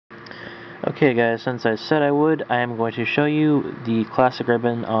Okay guys, since I said I would, I am going to show you the classic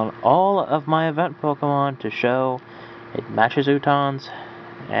ribbon on all of my event Pokemon to show it matches Uutton's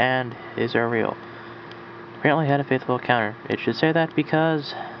and is are real. Apparently had a faithful counter. It should say that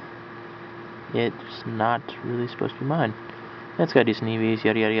because it's not really supposed to be mine. It's got decent EVs,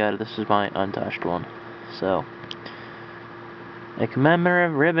 yada yada yada. This is my untouched one. So, a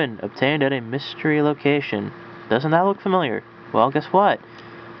commemorative ribbon obtained at a mystery location. Doesn't that look familiar? Well, guess what?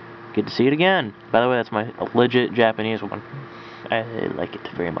 Good to see it again. By the way, that's my legit Japanese one. I like it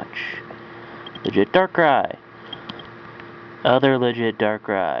very much. Legit Darkrai. Other legit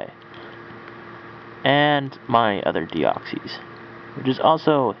Darkrai. And my other Deoxys. Which is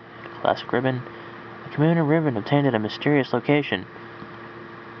also a classic ribbon. A commemorative ribbon obtained at a mysterious location.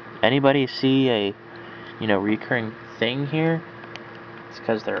 Anybody see a, recurring thing here? It's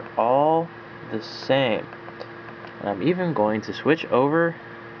because they're all the same. And I'm even going to switch over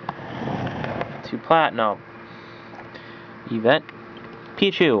to Platinum. Event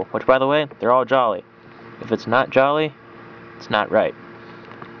Pichu, which by the way, they're all jolly. If it's not jolly, it's not right.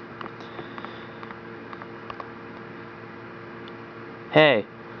 Hey.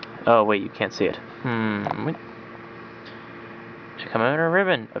 Oh wait, you can't see it. A commemorative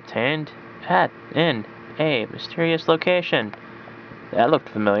ribbon obtained in a mysterious location. That looked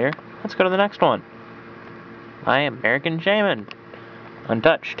familiar. Let's go to the next one. My American Shaman.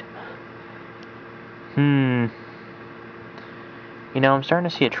 Untouched. I'm starting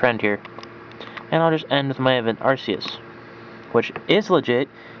to see a trend here. And I'll just end with my event Arceus, which is legit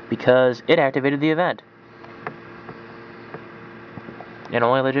because it activated the event. And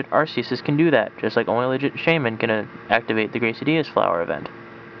only legit Arceus can do that, just like only legit Shaman can activate the Gracie Diaz Flower event.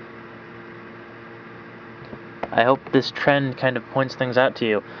 I hope this trend kind of points things out to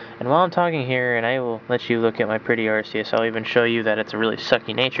you. And while I'm talking here, and I will let you look at my pretty Arceus, I'll even show you that it's a really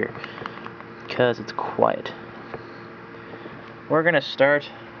sucky nature, because it's quiet. We're going to start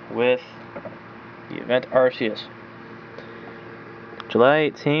with the event Arceus.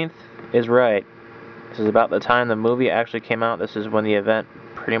 July 18th is right. This is about the time the movie actually came out. This is when the event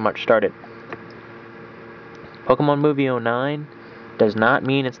pretty much started. Pokemon Movie 09 does not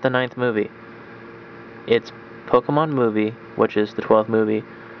mean it's the 9th movie. It's Pokemon Movie, which is the 12th movie,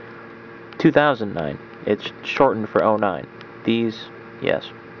 2009. It's shortened for 09. These, yes,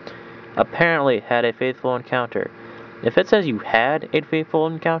 apparently had a faithful encounter. If it says you had a faithful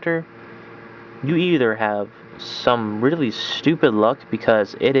encounter, you either have some really stupid luck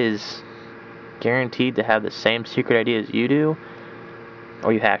because it is guaranteed to have the same secret ID as you do,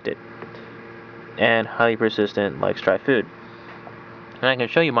 or you hacked it. And highly persistent likes dry food. And I can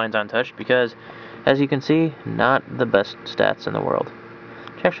show you mine's untouched because, as you can see, not the best stats in the world.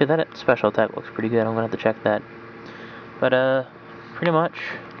 Actually, that special attack looks pretty good. I'm gonna have to check that. But pretty much,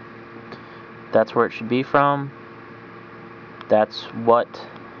 that's where it should be from. That's what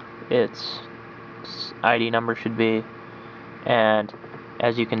its ID number should be. And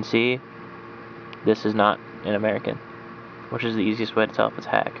as you can see, this is not an American, which is the easiest way to tell if it's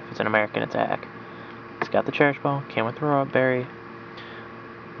a hack. If it's an American, it's a hack. It's got the Cherish Ball, came with the Royal Berry.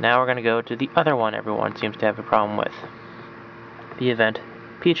 Now we're going to go to the other one everyone seems to have a problem with. The event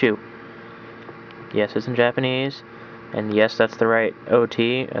Pichu. Yes, it's in Japanese, and yes, that's the right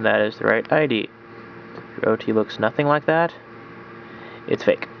OT, and that is the right ID. If your OT looks nothing like that, it's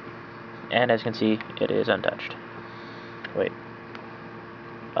fake. And as you can see, it is untouched. Wait.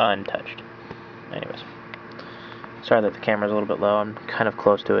 Untouched. Anyways. Sorry that the camera's a little bit low. I'm kind of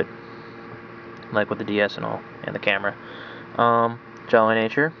close to it. Like with the DS and all, and the camera. Jolly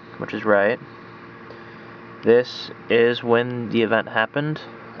Nature, which is right. This is when the event happened.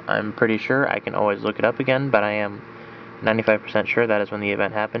 I'm pretty sure. I can always look it up again, but I am 95% sure that is when the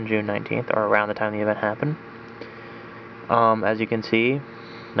event happened, June 19th, or around the time the event happened. As you can see,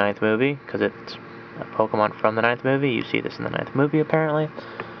 9th movie, because it's a Pokemon from the 9th movie. You see this in the 9th movie, apparently.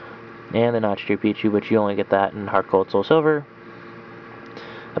 And the Notch Pichu, which you only get that in Heart Gold Soul Silver.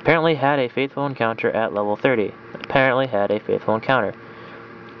 Apparently had a faithful encounter at level 30. Apparently had a faithful encounter.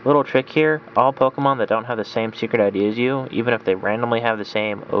 Little trick here, all Pokemon that don't have the same secret ID as you, even if they randomly have the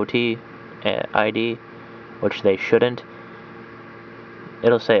same OT ID, which they shouldn't,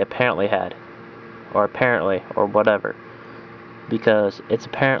 it'll say apparently had, or apparently, or whatever. Because it's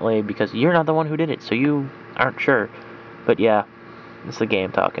apparently because you're not the one who did it, so you aren't sure. But yeah, it's the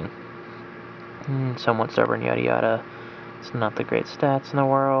game talking. Somewhat stubborn, yada yada. It's not the great stats in the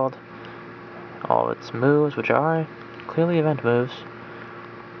world. All of its moves, which are clearly event moves.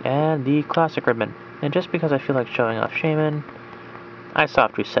 And the classic ribbon. And just because I feel like showing off Shaman, I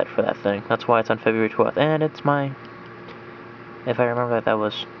soft reset for that thing. That's why it's on February 12th. And it's my If I remember that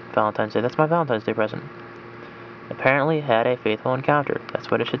was Valentine's Day, that's my Valentine's Day present. Apparently had a faithful encounter.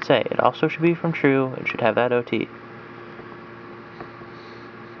 That's what it should say. It also should be from true. It should have that OT.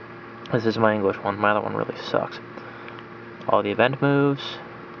 This is my English one. My other one really sucks. All the event moves,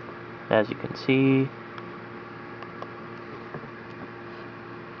 as you can see.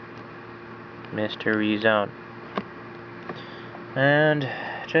 Mystery Zone. And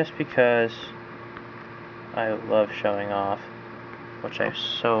just because I love showing off, which I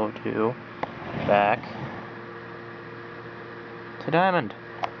so do, back to Diamond.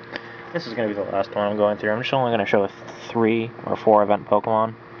 This is going to be the last one I'm going through. I'm just only going to show 3 or 4 event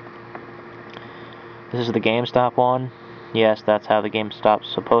Pokemon. This is the GameStop one. Yes, that's how the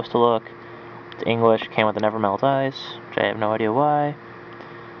GameStop's supposed to look. It's English, came with the Never Melt Ice, which I have no idea why.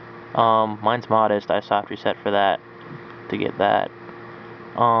 Mine's modest. I soft reset for that to get that.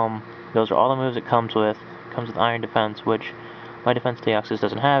 Those are all the moves it comes with. It comes with Iron Defense, which my Defense Deoxys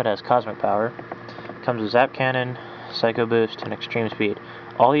doesn't have. It has Cosmic Power. It comes with Zap Cannon, Psycho Boost, and Extreme Speed.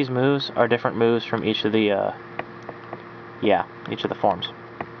 All these moves are different moves from each of the, each of the forms.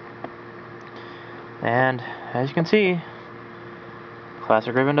 And, as you can see,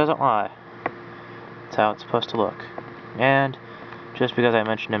 Classic Ribbon doesn't lie. That's how it's supposed to look. And, just because I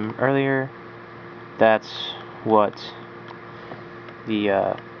mentioned him earlier, that's what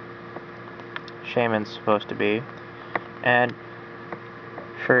the, Shaman's supposed to be. And,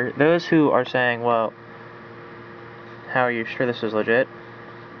 for those who are saying, well, how are you sure this is legit?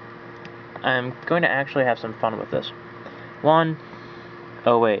 I'm going to actually have some fun with this.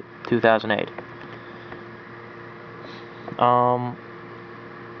 2008.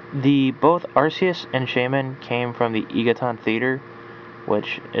 Both Arceus and Shaman came from the Egerton Theater,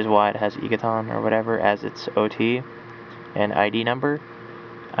 which is why it has Egerton or whatever as its OT and ID number.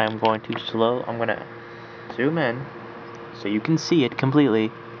 I'm going to zoom in so you can see it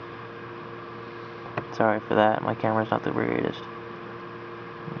completely. Sorry for that, my camera's not the greatest.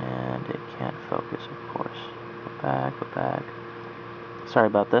 And it can't focus, of course. Go back. Sorry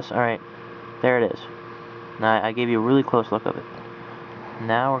about this. Alright, there it is. Now, I gave you a really close look of it.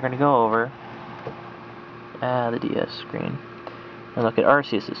 Now we're going to go over the DS screen and look at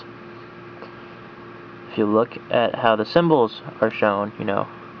Arceus's. If you look at how the symbols are shown,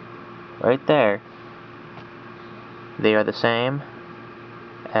 right there, they are the same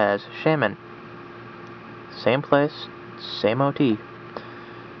as Shaman. Same place, same OT.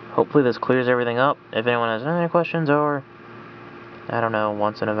 Hopefully this clears everything up. If anyone has any questions or, I don't know,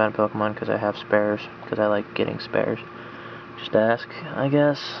 wants an event Pokemon because I have spares, because I like getting spares, just ask, I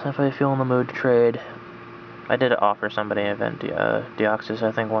guess, if I feel in the mood to trade. I did offer somebody an event Deoxys,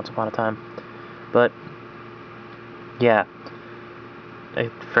 I think, once upon a time. But, yeah.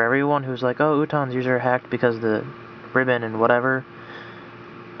 For everyone who's like, oh, Uutton's user hacked because of the ribbon and whatever,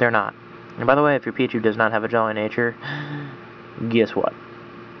 they're not. And by the way, if your Pichu does not have a jolly nature, guess what?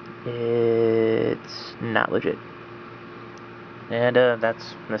 It's not legit. And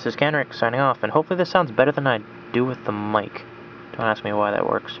this is Kenrick signing off, and hopefully this sounds better than I do with the mic. Don't ask me why that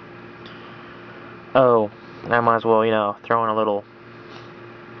works. Oh, I might as well, throw in a little,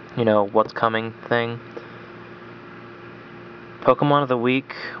 what's coming thing. Pokemon of the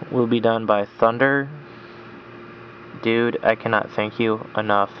Week will be done by Thunder. Dude, I cannot thank you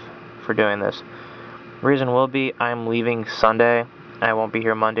enough for doing this. Reason will be, I'm leaving Sunday. I won't be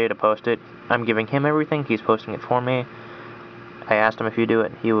here Monday to post it. I'm giving him everything. He's posting it for me. I asked him if he'd do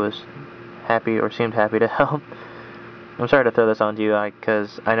it. He was happy, or seemed happy to help. I'm sorry to throw this on to you,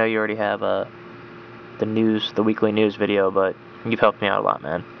 because I know you already have the weekly news video, but you've helped me out a lot,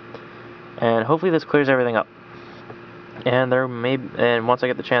 man. And hopefully this clears everything up. And once I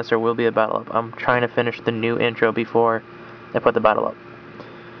get the chance, there will be a battle up. I'm trying to finish the new intro before I put the battle up.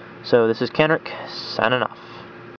 So this is Kenrick, signing off.